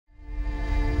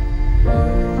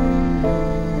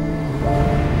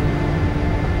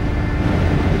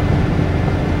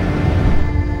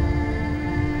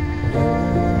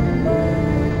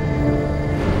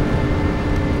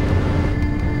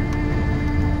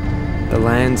The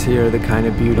lands here are the kind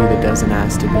of beauty that doesn't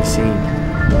ask to be seen.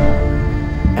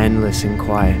 Endless and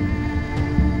quiet.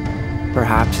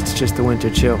 Perhaps it's just the winter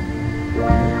chill.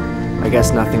 I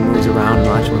guess nothing moves around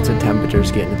much once the temperatures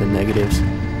get into the negatives.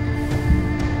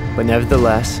 But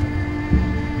nevertheless,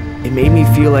 it made me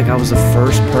feel like I was the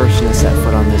first person to set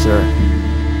foot on this earth.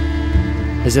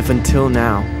 As if until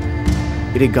now,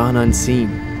 it had gone unseen,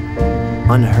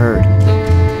 unheard.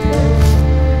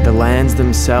 The lands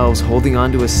themselves holding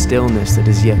on to a stillness that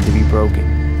is yet to be broken.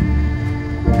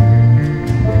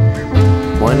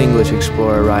 One English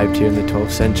explorer arrived here in the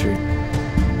 12th century,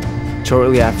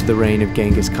 shortly after the reign of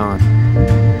Genghis Khan.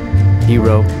 He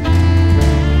wrote,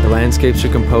 "The landscapes are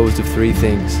composed of three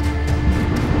things: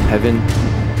 heaven,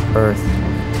 earth,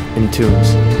 and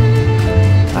tombs."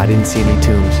 I didn't see any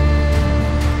tombs,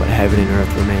 but heaven and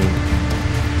earth remained.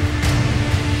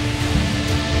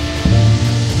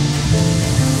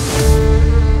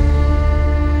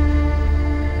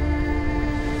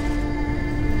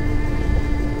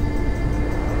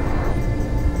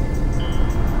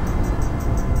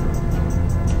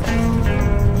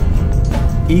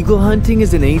 Eagle hunting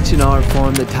is an ancient art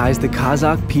form that ties the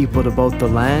Kazakh people to both the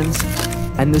lands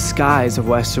and the skies of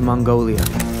Western Mongolia.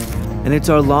 And it's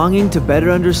our longing to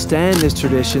better understand this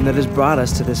tradition that has brought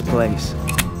us to this place.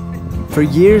 For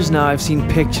years now, I've seen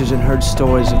pictures and heard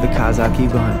stories of the Kazakh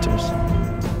eagle hunters.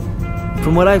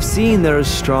 From what I've seen, they're a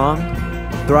strong,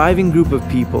 thriving group of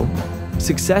people,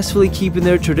 successfully keeping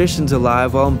their traditions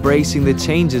alive while embracing the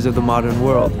changes of the modern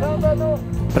world.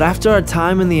 But after our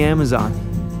time in the Amazon,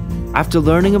 after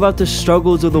learning about the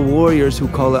struggles of the warriors who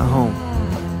call it home,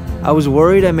 I was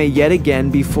worried I may yet again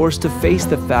be forced to face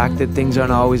the fact that things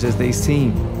aren't always as they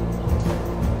seem.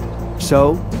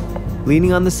 So,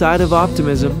 leaning on the side of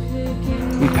optimism,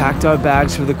 we packed our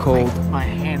bags for the cold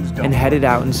and headed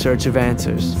out in search of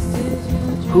answers.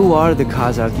 Who are the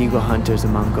Kazakh eagle hunters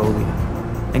in Mongolia?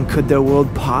 And could their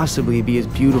world possibly be as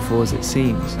beautiful as it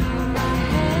seems?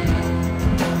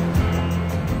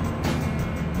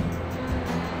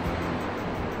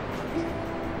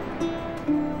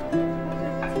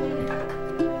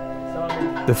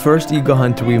 The first eagle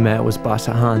hunter we met was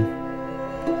Basahan.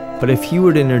 But if he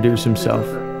were to introduce himself,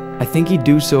 I think he'd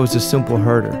do so as a simple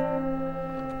herder.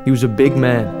 He was a big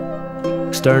man,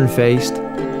 stern-faced,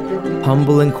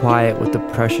 humble and quiet with the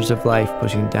pressures of life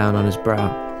pushing down on his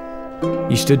brow.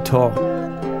 He stood tall,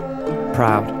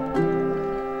 proud,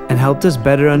 and helped us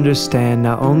better understand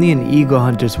not only an eagle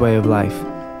hunter's way of life,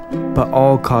 but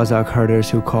all Kazakh herders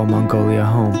who call Mongolia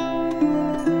home.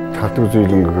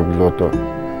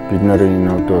 Бид нарын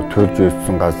одоо төрж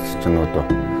өссөн газ чинь одоо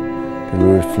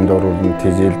төгөөсөнд оруулна,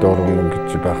 тэжээлд оруулна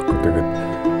гэж байхгүй. Тэгээд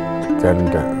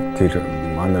заримдаа тэр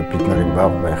манай бид нарын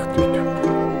баг байхад үед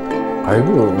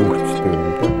айгүй өнгөрчтэй юм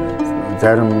да.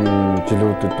 Зарим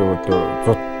жилүүдэд одоо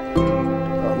зут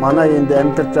манай энд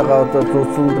амьдарч байгаа одоо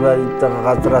зүсэнд байгаа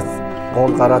газраас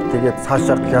гол гараад тэгээд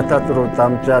цаашаа хятад руу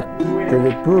замжаад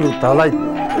тэгээд бүр далайд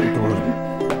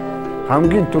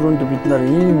хамгийн түрүүнд бид нар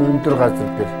ийм өндөр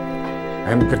газар дээр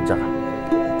амьдарч байгаа.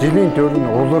 Жилийн төр нь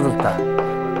улуурал та.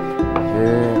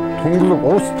 Тунгалаг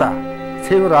уус та.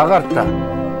 Цэвэр агаар та.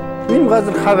 Ийм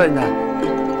газар хаа байна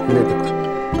гэдэг.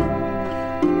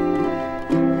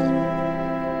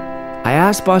 I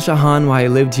asked Bashahan why he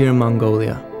lived here in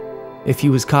Mongolia, if he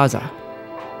was Kazakh,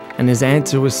 and his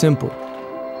answer was simple.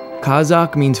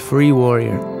 Kazakh means free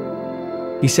warrior.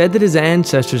 He said that his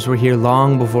ancestors were here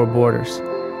long before borders,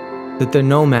 that they're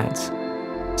nomads,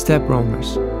 steppe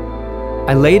roamers.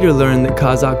 I later learned that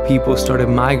Kazakh people started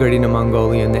migrating to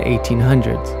Mongolia in the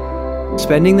 1800s,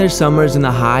 spending their summers in the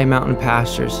high mountain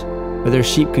pastures where their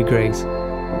sheep could graze.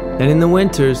 Then in the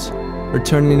winters,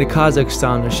 returning to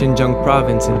Kazakhstan or Xinjiang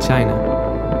province in China.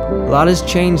 A lot has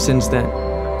changed since then,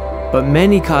 but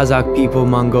many Kazakh people in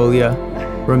Mongolia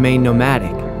remain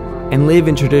nomadic and live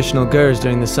in traditional gurs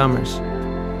during the summers,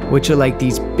 which are like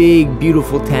these big,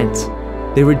 beautiful tents.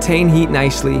 They retain heat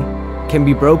nicely, can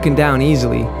be broken down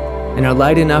easily, and are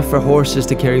light enough for horses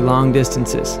to carry long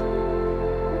distances.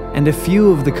 And a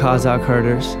few of the Kazakh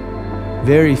herders,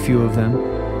 very few of them,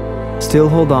 still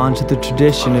hold on to the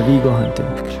tradition of eagle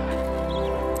hunting.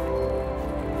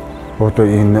 Одоо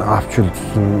энэ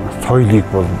авчилсан соёлыг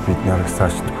бол бид нарыг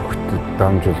цаашд хөгтөд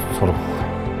дамжуул сурах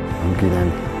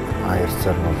хамгийн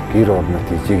аяарсаар бол гэр орнод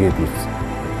ижигээд ирсэн.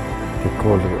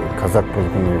 Тэгвэл Казак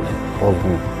болгон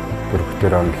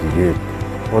бүрхтэр анги хийгээд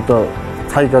одоо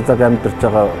цай Казак амьдарч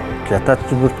байгаа ятаач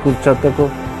бүртгүүлж чадаагүй.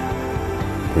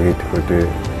 Тэгээд хөдөө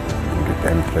ингээд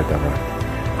амьдраад байгаа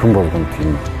хүн болгон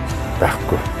тийм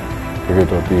байхгүй. Тэгээд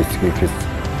одоо эсгийхээс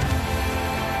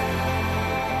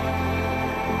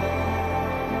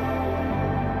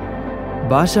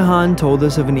Bashahan told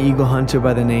us of an eagle hunter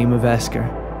by the name of Esker,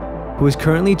 who is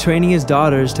currently training his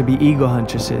daughters to be eagle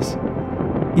huntresses.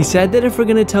 He said that if we're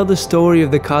going to tell the story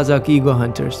of the Kazakh eagle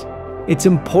hunters, it's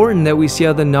important that we see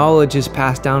how the knowledge is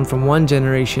passed down from one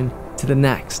generation to the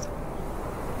next.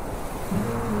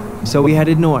 So we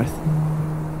headed north,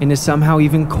 into somehow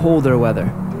even colder weather,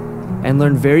 and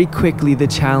learned very quickly the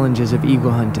challenges of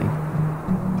eagle hunting.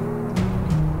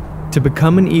 To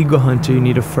become an eagle hunter, you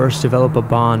need to first develop a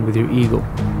bond with your eagle.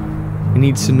 It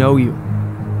needs to know you,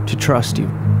 to trust you.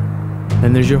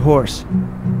 Then there's your horse.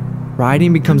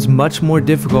 Riding becomes much more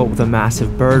difficult with a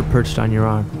massive bird perched on your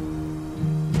arm.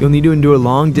 You'll need to endure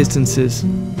long distances,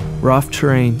 rough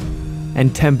terrain,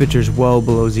 and temperatures well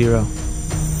below zero.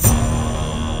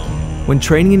 When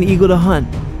training an eagle to hunt,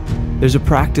 there's a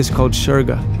practice called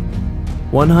shurga.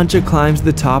 One hunter climbs to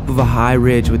the top of a high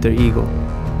ridge with their eagle.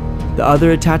 The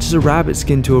other attaches a rabbit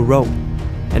skin to a rope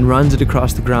and runs it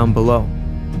across the ground below.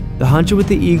 The hunter with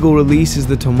the eagle releases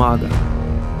the tomaga.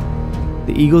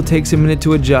 The eagle takes a minute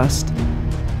to adjust,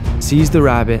 sees the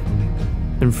rabbit,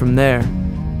 and from there,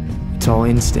 it's all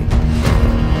instinct.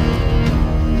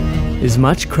 As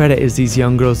much credit as these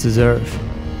young girls deserve,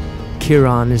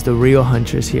 Kiran is the real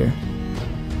huntress here.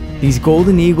 These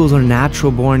golden eagles are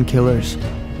natural-born killers.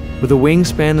 With a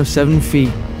wingspan of 7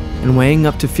 feet and weighing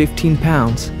up to 15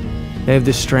 pounds, they have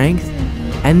the strength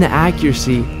and the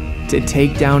accuracy to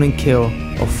take down and kill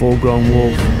a full-grown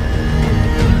wolf.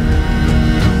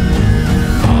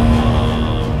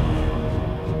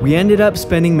 We ended up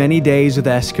spending many days with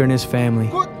Esker and his family.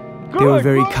 They were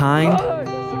very kind,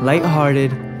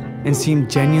 light-hearted, and seemed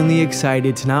genuinely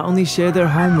excited to not only share their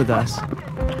home with us,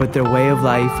 but their way of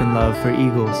life and love for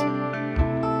eagles.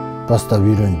 Баста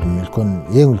үйрендім,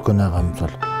 ең үлкен ағам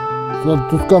сол. Сол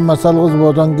тұскамма салғызып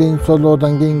одан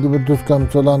кейінгі бір тұскам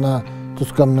сол ана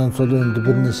тұскамнан сол енді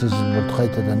бірнеше жыл болды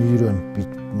қайтадан үйреніп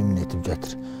бүйтіп немен етіп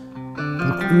жатыр.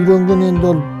 Үйренген енді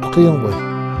ол қиын ғой.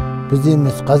 Біз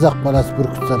емес қазақ баласы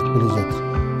бүркіт салып келе жатыр.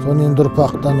 Соны енді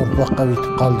ұрпақтан ұрпаққа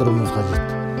бүйтіп қалдыруымыз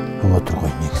қажет. Бұл отыр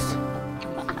ғой негізі.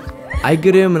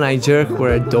 Igerim and Igerkh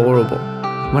were adorable.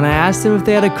 When I asked them if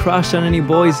they had a crush on any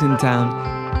boys in town,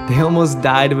 they almost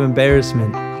died of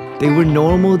embarrassment. They were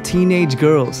normal teenage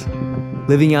girls,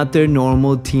 living out their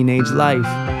normal teenage life,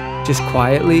 just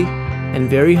quietly and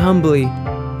very humbly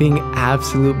being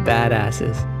absolute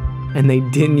badasses. And they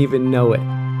didn't even know it.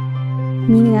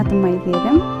 Менің атым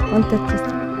Igerim, 14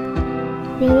 жаста.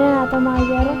 Менің атым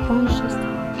Igerim, 13 жаста.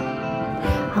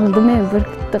 Алдымен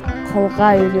бүркітті қолға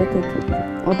үйретеді.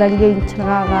 Одан кейін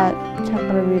чырғаға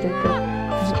шақырып үйретеді.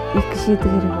 2-7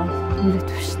 керек ол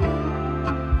үйретіп үшін.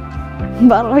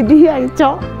 Бар ғой дейі,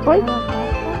 жоқ қой.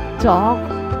 Жоқ.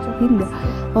 Енді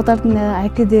отардың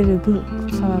әкедері бұл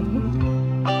салады.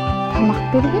 Тамақ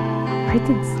берген,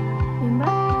 айтыңыз. Мен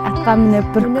ба? Атқа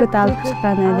мініп бүркіт алып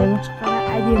шыққан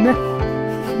әдемі.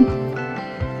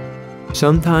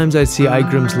 Sometimes I'd see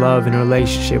Igerim's love and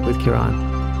relationship with Kiran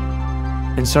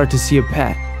and start to see a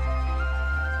pet.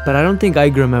 But I don't think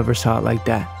Igerim ever saw it like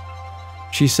that.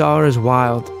 She saw her as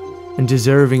wild and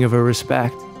deserving of her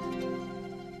respect.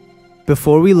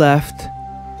 Before we left,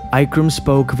 Igerim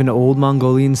spoke of an old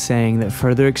Mongolian saying that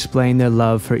further explained their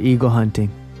love for eagle hunting.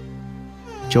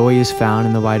 Joy is found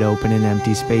in the wide open and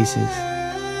empty spaces.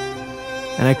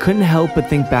 And I couldn't help but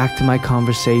think back to my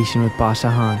conversation with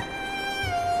Bashahan.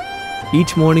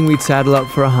 Each morning we'd saddle up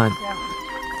for a hunt,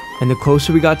 and the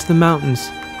closer we got to the mountains,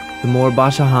 the more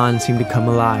Bashahan seemed to come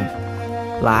alive,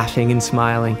 laughing and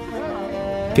smiling,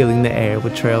 filling the air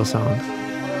with trail songs.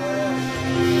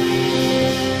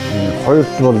 Хоёрт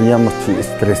бол ямар ч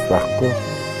стресс байхгүй.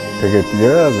 Тэгээд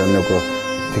яг нөгөө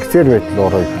тэгсээр байтал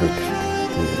ороо ирэхэд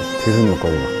тэр нь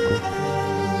гоё байхгүй.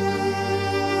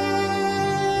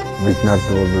 Бид нар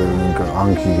бол ингээ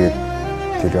ан хийгээд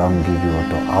тэр ангийг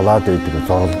одоо алаад байдаг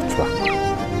зорлогч байхгүй.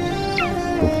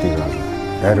 Бүгдийг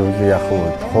даруул яг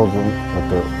хол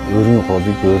одоо өөрийн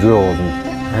холыг өөрөө олно.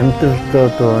 Амьдралд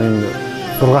одоо энэ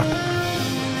сургаат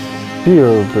би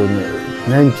одоо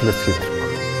 8 жилээс хэвчээ.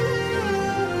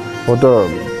 Одоо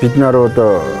бид нар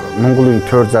одоо Монголын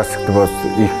төр засагт бас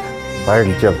их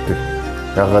баярлж явдаг.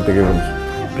 Ягаад гэвэл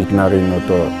бид нарын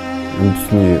одоо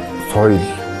үндэсний соёл,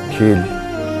 хэл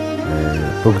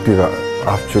бүгдийг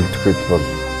авч үлдэхэд бол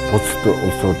бусад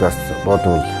улсуудаас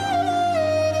бодвол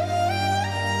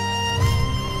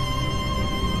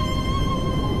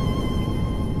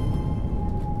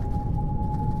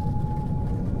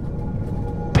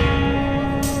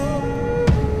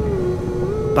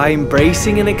By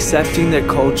embracing and accepting their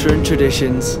culture and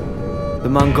traditions, the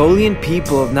Mongolian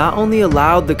people have not only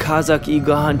allowed the Kazakh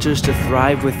eagle hunters to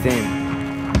thrive within,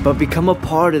 but become a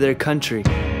part of their country.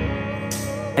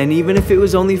 And even if it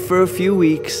was only for a few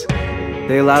weeks,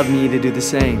 they allowed me to do the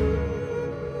same.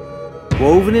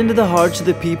 Woven into the hearts of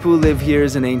the people who live here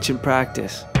is an ancient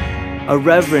practice, a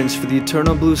reverence for the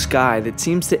eternal blue sky that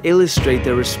seems to illustrate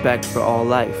their respect for all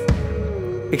life.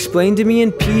 Explained to me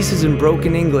in pieces in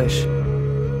broken English.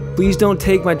 Please don't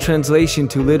take my translation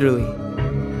too literally.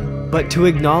 But to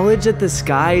acknowledge that the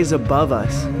sky is above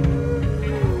us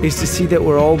is to see that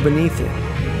we're all beneath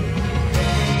it.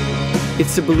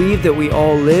 It's to believe that we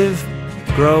all live,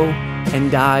 grow,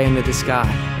 and die under the sky.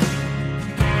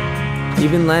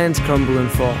 Even lands crumble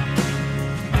and fall.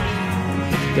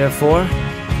 Therefore,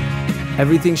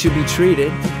 everything should be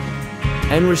treated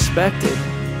and respected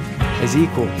as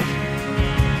equal.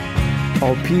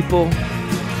 All people,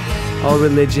 all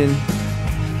religion,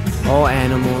 all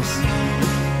animals,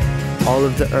 all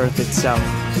of the earth itself.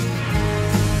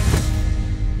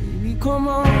 Baby, come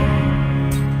on.